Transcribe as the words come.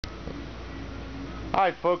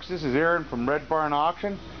Hi folks, this is Aaron from Red Barn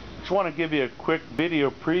Auction. Just want to give you a quick video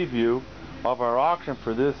preview of our auction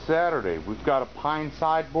for this Saturday. We've got a pine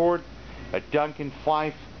sideboard, a Duncan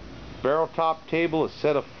Fife barrel top table, a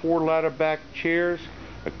set of 4 ladder back chairs,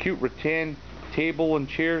 a cute rattan table and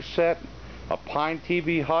chair set, a pine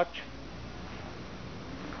TV hutch.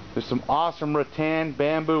 There's some awesome rattan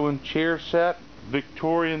bamboo and chair set,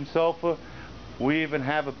 Victorian sofa. We even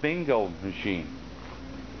have a bingo machine.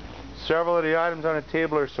 Several of the items on the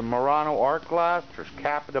table are some Murano art glass. There's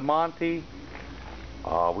Capo di Monte.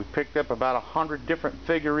 We picked up about 100 different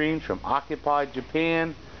figurines from Occupied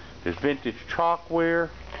Japan. There's vintage chalkware.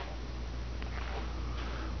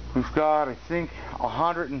 We've got, I think,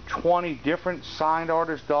 120 different signed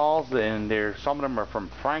artist dolls, and some of them are from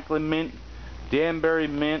Franklin Mint, Danbury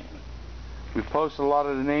Mint. We've posted a lot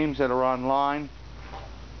of the names that are online.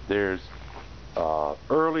 There's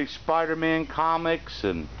early Spider-Man comics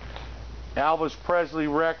and Elvis Presley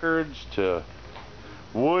records to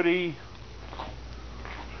Woody.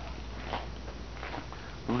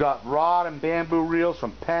 We've got rod and bamboo reels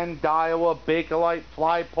from Penn, Daiwa, Bakelite,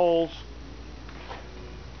 fly poles.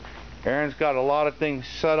 Aaron's got a lot of things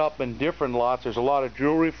set up in different lots. There's a lot of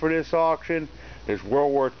jewelry for this auction. There's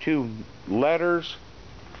World War II letters.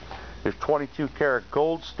 There's 22 karat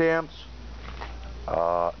gold stamps.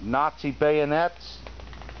 Nazi bayonets.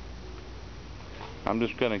 I'm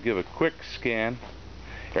just going to give a quick scan.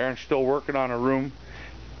 Aaron's still working on a room.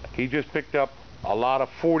 He just picked up a lot of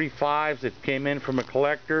 45s that came in from a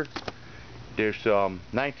collector. There's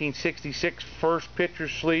 1966 first picture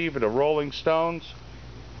sleeve of the Rolling Stones.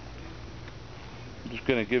 I'm just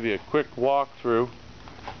going to give you a quick walkthrough.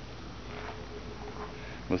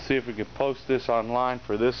 Let's see if we can post this online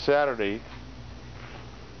for this Saturday.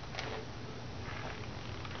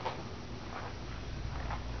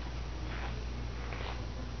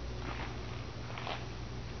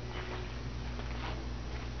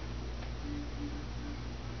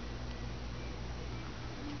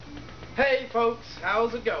 Hey folks,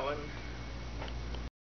 how's it going?